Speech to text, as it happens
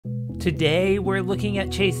Today we're looking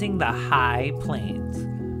at chasing the high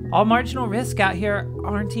plains. All marginal risks out here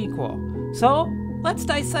aren't equal, so let's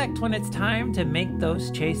dissect when it's time to make those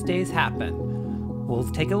chase days happen. We'll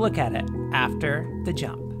take a look at it after the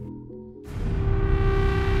jump.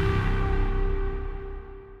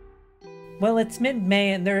 Well, it's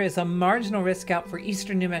mid-May and there is a marginal risk out for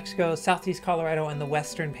eastern New Mexico, southeast Colorado, and the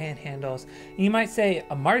western panhandles. And you might say,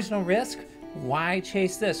 a marginal risk? Why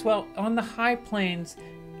chase this? Well, on the high plains,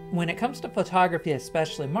 when it comes to photography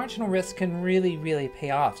especially, marginal risk can really pay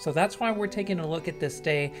off. So that's why we're taking a look at this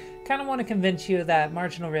day. Kind of want to convince you that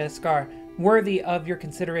marginal risk are worthy of your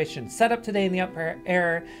consideration. Setup today in the upper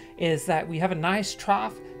air is that we have a nice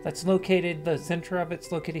trough that's located, the center of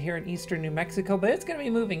it's located here in eastern New Mexico, but it's going to be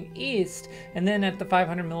moving east. And then at the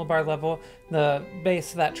 500 millibar level, the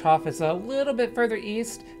base of that trough is a little bit further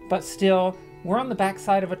east, but still we're on the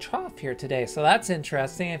backside of a trough here today, so that's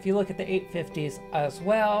interesting. If you look at the 850s as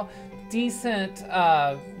well, decent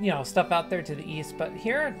stuff out there to the east, but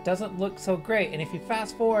here it doesn't look so great. And if you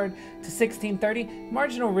fast forward to 1630,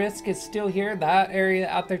 marginal risk is still here. That area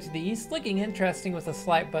out there to the east looking interesting with a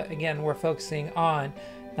slight, but again, we're focusing on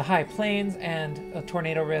the high plains and a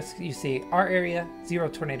tornado risk. You see our area, 0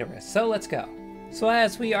 tornado risk. So let's go. So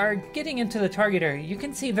as we are getting into the target area, you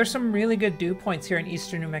can see there's some really good dew points here in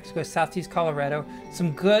eastern New Mexico, southeast Colorado,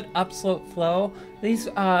 some good upslope flow. These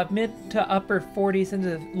mid to upper 40s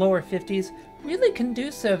into lower 50s, really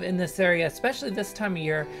conducive in this area, especially this time of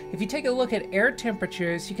year. If you take a look at air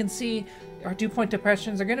temperatures, you can see our dew point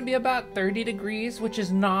depressions are going to be about 30 degrees, which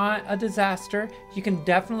is not a disaster. You can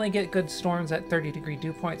definitely get good storms at 30-degree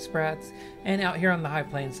dew point spreads. And out here on the high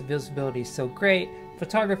plains, the visibility is so great.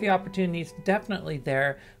 Photography opportunities definitely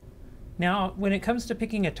there. Now, when it comes to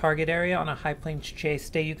picking a target area on a high plains chase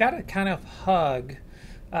day, you got to kind of hug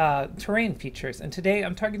terrain features. And today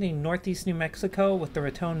I'm targeting northeast New Mexico with the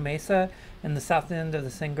Raton Mesa and the south end of the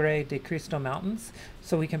Sangre de Cristo Mountains.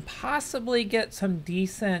 So we can possibly get some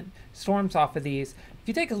decent storms off of these. If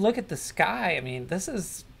you take a look at the sky, I mean, this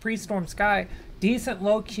is pre-storm sky. Decent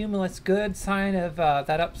low cumulus, good sign of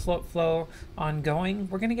that upslope flow ongoing.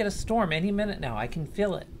 We're going to get a storm any minute now. I can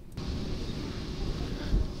feel it.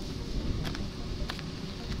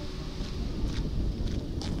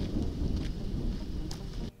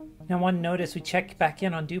 Now, one notice, we check back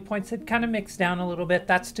in on dew points. It kind of mixed down a little bit.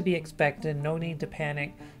 That's to be expected. No need to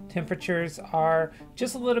panic. Temperatures are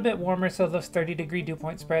just a little bit warmer, so those 30-degree dew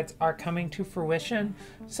point spreads are coming to fruition.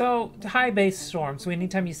 So high base storms. So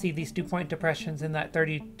anytime you see these dew point depressions in that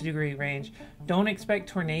 30-degree range, don't expect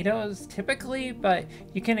tornadoes typically, but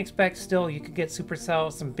you can expect still you could get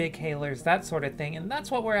supercells, some big hailers, that sort of thing, and that's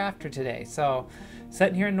what we're after today. So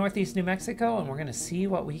sitting here in northeast New Mexico, and we're going to see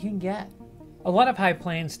what we can get. A lot of high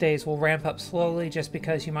plains days will ramp up slowly just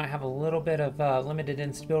because you might have a little bit of limited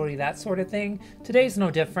instability, that sort of thing. Today's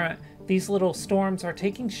no different. These little storms are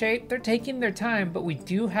taking shape. They're taking their time, but we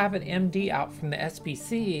do have an MD out from the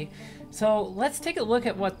SPC. So let's take a look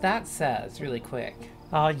at what that says really quick.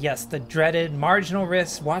 Yes, the dreaded marginal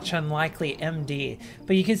risk, watch unlikely MD.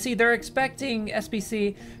 But you can see they're expecting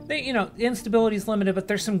SPC, instability is limited, but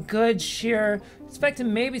there's some good shear,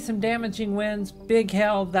 expecting maybe some damaging winds, big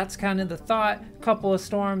hail, that's kind of the thought, couple of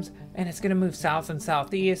storms, and it's going to move south and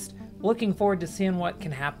southeast. Looking forward to seeing what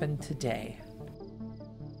can happen today.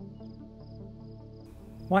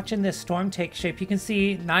 Watching this storm take shape, you can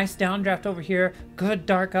see nice downdraft over here, good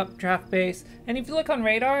dark updraft base, and if you look on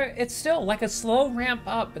radar, it's still like a slow ramp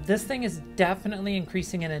up, but this thing is definitely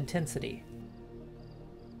increasing in intensity.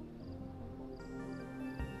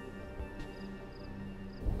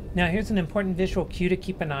 Now here's an important visual cue to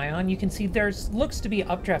keep an eye on. You can see there's looks to be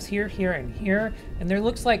updrafts here, here, and here, and there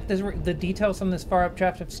looks like the details on this far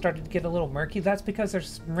updraft have started to get a little murky. That's because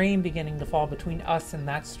there's rain beginning to fall between us and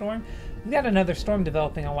that storm. We've got another storm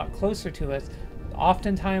developing a lot closer to us.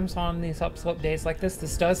 Oftentimes on these upslope days like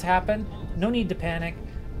this does happen. No need to panic,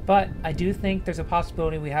 but I do think there's a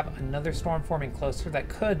possibility we have another storm forming closer that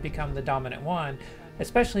could become the dominant one,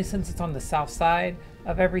 especially since it's on the south side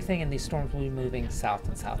of everything and these storms will be moving south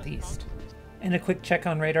and southeast. And a quick check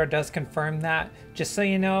on radar does confirm that. Just so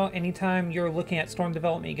you know, anytime you're looking at storm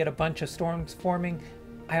development, you get a bunch of storms forming,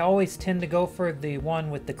 I always tend to go for the one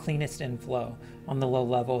with the cleanest inflow on the low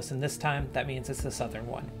levels, and this time that means it's the southern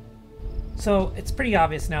one. So it's pretty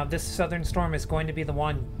obvious now, this southern storm is going to be the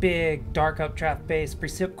one big dark updraft base.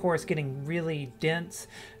 Precip core is getting really dense.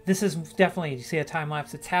 This is definitely, you see a time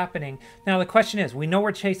lapse, it's happening. Now the question is, we know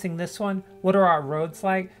we're chasing this one. What are our roads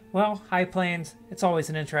like? Well, high plains, it's always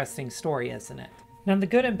an interesting story, isn't it? Now, the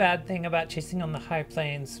good and bad thing about chasing on the high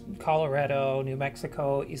plains, Colorado, New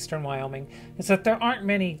Mexico, eastern Wyoming, is that there aren't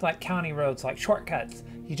many like county roads, like shortcuts.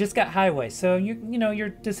 You just got highways, so you know your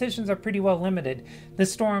decisions are pretty well limited.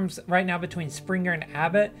 This storm's right now between Springer and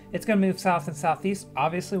Abbott. It's going to move south and southeast.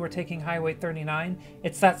 Obviously, we're taking Highway 39.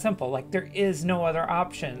 It's that simple. Like, there is no other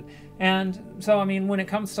option. And so, I mean, when it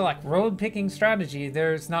comes to like road picking strategy,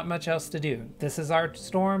 there's not much else to do. This is our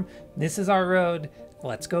storm. This is our road.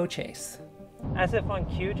 Let's go chase. As if on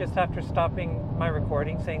cue, just after stopping my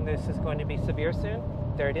recording saying this is going to be severe soon,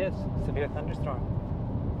 there it is, severe thunderstorm.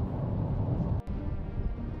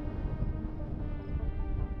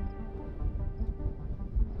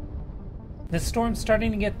 This storm's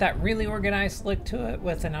starting to get that really organized look to it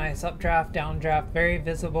with a nice updraft, downdraft, very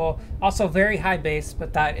visible, also very high base,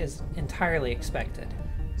 but that is entirely expected.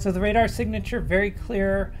 So the radar signature, very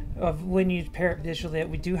clear of when you pair it visually.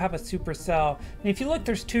 We do have a supercell. And if you look,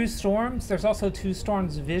 there's two storms. There's also two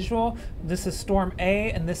storms visual. This is storm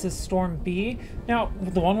A and this is storm B. Now,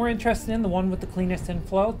 the one we're interested in, the one with the cleanest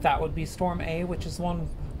inflow, that would be storm A, which is the one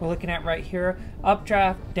we're looking at right here.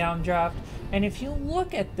 Updraft, downdraft. And if you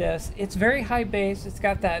look at this, it's very high base. It's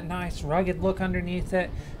got that nice rugged look underneath it.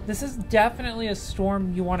 This is definitely a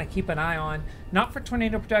storm you want to keep an eye on. Not for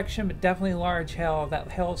tornado protection, but definitely large hail.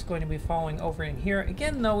 That hail is going to be falling over in here.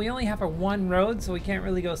 Again, though, we only have a one road, so we can't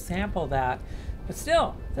really go sample that. But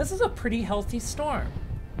still, this is a pretty healthy storm.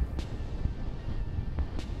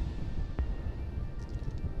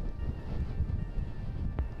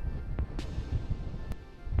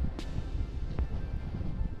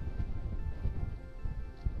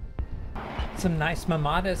 Some nice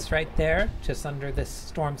mamadas right there, just under this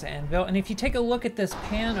storm's anvil. And if you take a look at this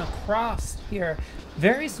pan across here,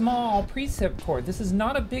 very small precip core. This is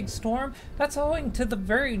not a big storm. That's owing to the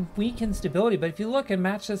very weak instability. But if you look and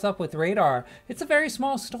match this up with radar, it's a very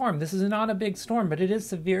small storm. This is not a big storm, but it is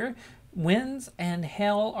severe. Winds and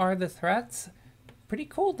hail are the threats. Pretty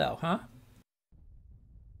cool though, huh?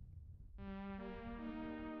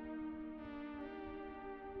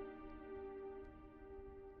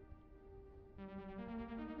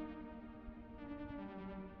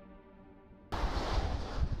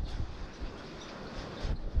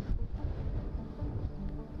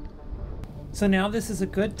 So now this is a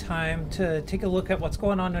good time to take a look at what's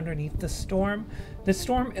going on underneath the storm. The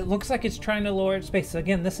storm, it looks like it's trying to lower its base. So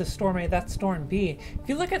again, this is storm A, that's storm B. If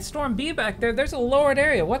you look at storm B back there, there's a lowered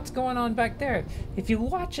area. What's going on back there? If you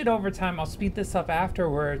watch it over time, I'll speed this up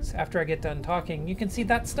afterwards, after I get done talking, you can see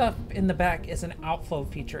that stuff in the back is an outflow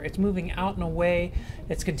feature. It's moving out and away.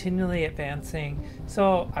 It's continually advancing.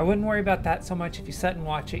 So I wouldn't worry about that so much. If you sit and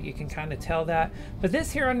watch it, you can kind of tell that. But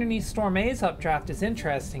this here underneath storm A's updraft is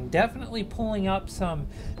interesting. Definitely pulling up some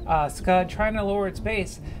scud, trying to lower its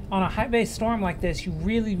base. On a high base storm like this, you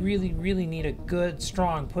really need a good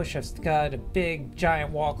strong push of scud, a big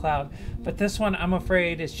giant wall cloud. But this one, I'm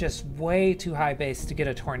afraid, is just way too high base to get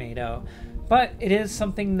a tornado. But it is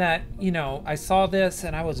something that, you know, I saw this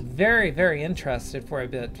and I was very interested for a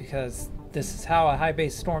bit, because this is how a high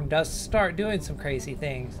base storm does start doing some crazy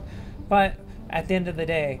things. But at the end of the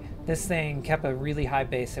day, this thing kept a really high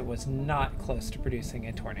base. It was not close to producing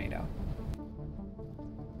a tornado.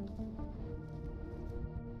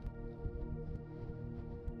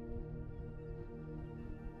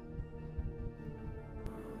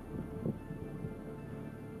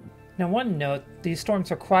 Now, one note, these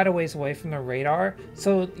storms are quite a ways away from the radar,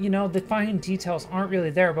 so, you know, the fine details aren't really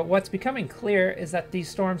there, but what's becoming clear is that these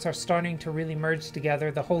storms are starting to really merge together.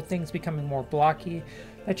 The whole thing's becoming more blocky.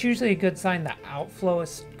 That's usually a good sign that outflow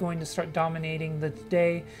is going to start dominating the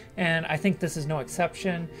day, and I think this is no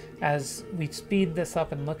exception. As we speed this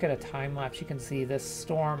up and look at a time lapse, you can see this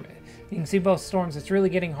storm. You can see both storms. It's really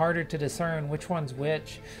getting harder to discern which one's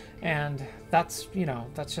which, and that's, you know,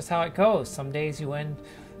 that's just how it goes. Some days you end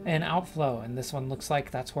an outflow, and this one looks like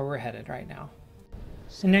that's where we're headed right now.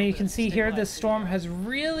 And now you can see here this storm has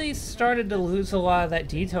really started to lose a lot of that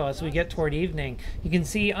detail as we get toward evening. You can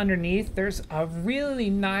see underneath there's a really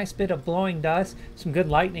nice bit of blowing dust, some good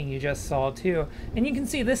lightning you just saw too. And you can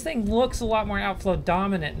see this thing looks a lot more outflow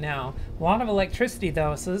dominant now. A lot of electricity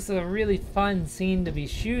though, so this is a really fun scene to be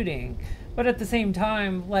shooting. But at the same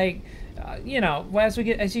time, like, you know, as you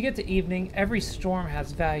get to evening, every storm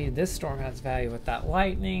has value. This storm has value with that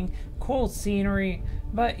lightning, cool scenery.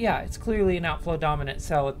 But yeah, it's clearly an outflow dominant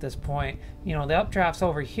cell at this point. You know, the updraft's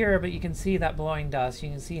over here, but you can see that blowing dust. You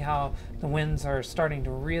can see how the winds are starting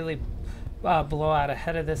to really blow out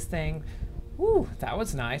ahead of this thing. Woo, that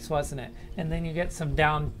was nice, wasn't it? And then you get the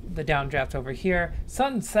downdraft over here.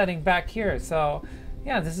 Sun setting back here. So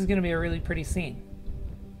yeah, this is going to be a really pretty scene.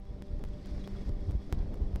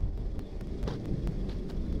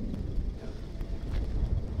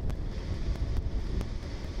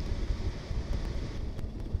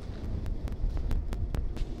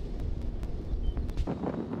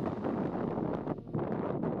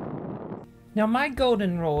 Now my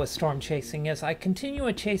golden rule with storm chasing is I continue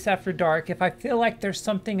a chase after dark if I feel like there's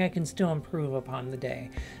something I can still improve upon the day.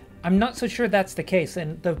 I'm not so sure that's the case,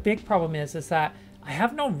 and the big problem is that I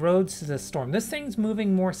have no roads to this storm. This thing's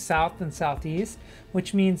moving more south than southeast,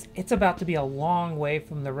 which means it's about to be a long way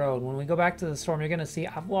from the road. When we go back to the storm, you're going to see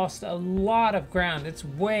I've lost a lot of ground. It's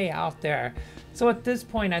way out there. So at this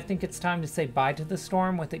point, I think it's time to say bye to the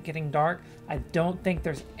storm with it getting dark. I don't think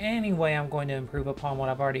there's any way I'm going to improve upon what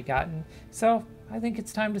I've already gotten. So I think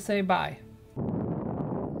it's time to say bye.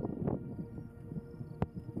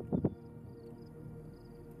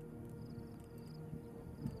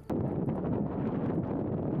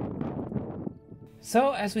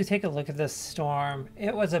 So as we take a look at this storm,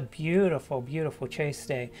 it was a beautiful, beautiful chase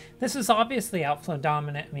day. This is obviously outflow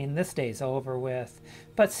dominant. I mean, this day's over with,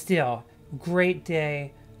 but still, great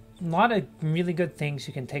day. A lot of really good things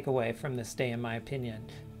you can take away from this day, in my opinion.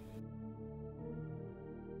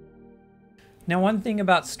 Now, one thing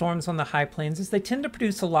about storms on the high plains is they tend to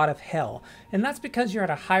produce a lot of hail, and that's because you're at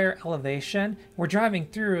a higher elevation. We're driving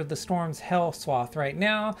through the storm's hail swath right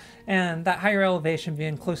now, and that higher elevation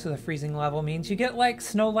being close to the freezing level means you get like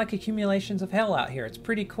snow-like accumulations of hail out here. It's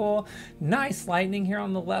pretty cool. Nice lightning here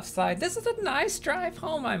on the left side. This is a nice drive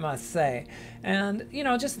home, I must say. And, you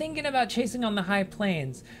know, just thinking about chasing on the high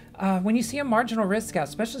plains, when you see a marginal risk out,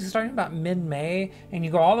 especially starting about mid-May, and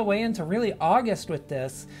you go all the way into really August with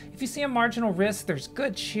this, if you see a marginal risk, there's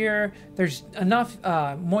good shear, there's enough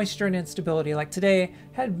moisture and instability. Like today,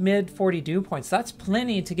 had mid-40 dew points. That's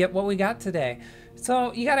plenty to get what we got today.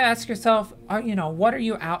 So you got to ask yourself, you know, what are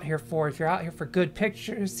you out here for? If you're out here for good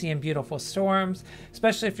pictures, seeing beautiful storms,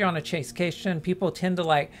 especially if you're on a chasecation, people tend to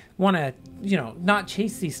like want to, you know, not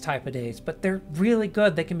chase these type of days, but they're really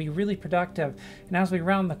good. They can be really productive. And as we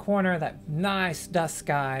round the corner, that nice dusk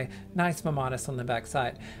sky, nice Mamatis on the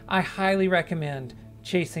backside, I highly recommend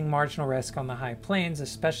chasing marginal risk on the high plains,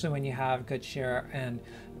 especially when you have good shear and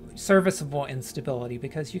serviceable instability,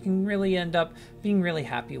 because you can really end up being really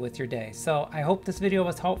happy with your day. So I hope this video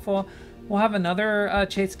was helpful. We'll have another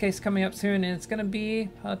chase case coming up soon, and it's going to be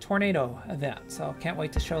a tornado event. So can't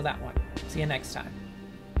wait to show that one. See you next time.